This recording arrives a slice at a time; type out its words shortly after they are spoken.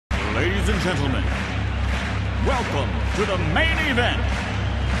Ladies and gentlemen, welcome to the main event.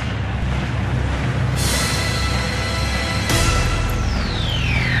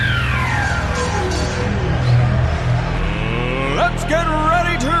 Let's get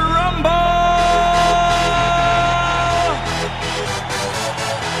ready to rumble!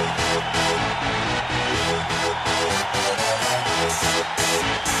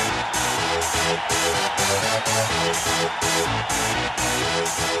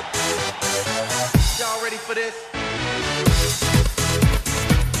 Y'all ready for this?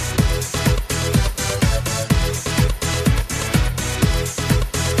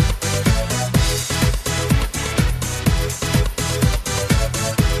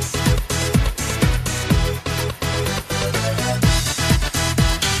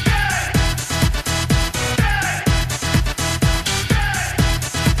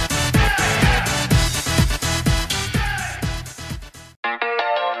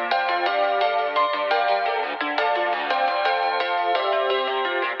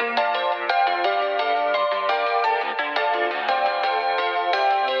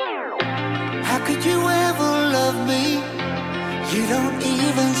 How could you ever love me? You don't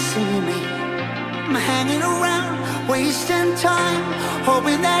even see me. I'm hanging around, wasting time,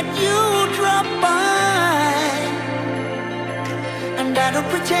 hoping that you drop by. And I don't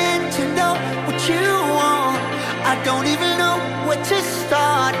pretend to know what you want. I don't even know where to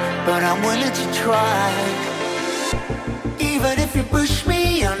start, but I'm willing to try. Even if you push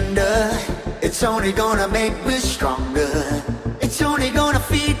me under, it's only gonna make me stronger. It's only gonna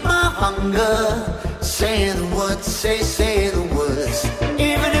feed my hunger. Say the words, say the words.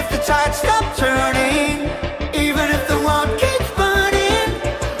 Even if the tide stops turning, even if the world keeps burning,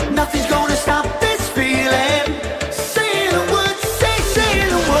 nothing's gonna stop this feeling. Say the words, say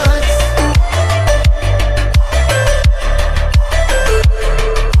the words.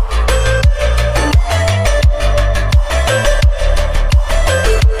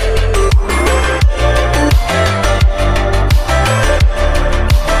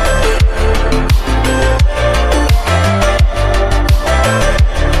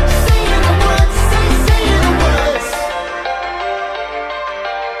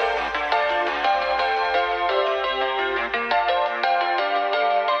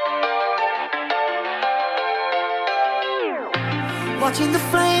 Watching the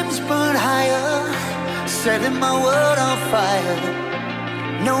flames burn higher, setting my world on fire.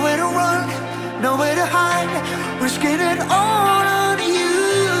 Nowhere to run, nowhere to hide, risking it all on you.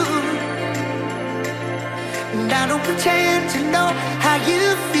 And I don't pretend to know how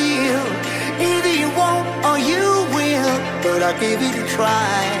you feel. Either you won't or you will, but I'll give it a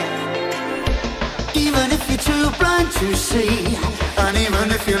try. Even if you're too blind to see, and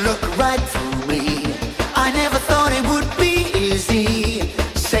even if you look right through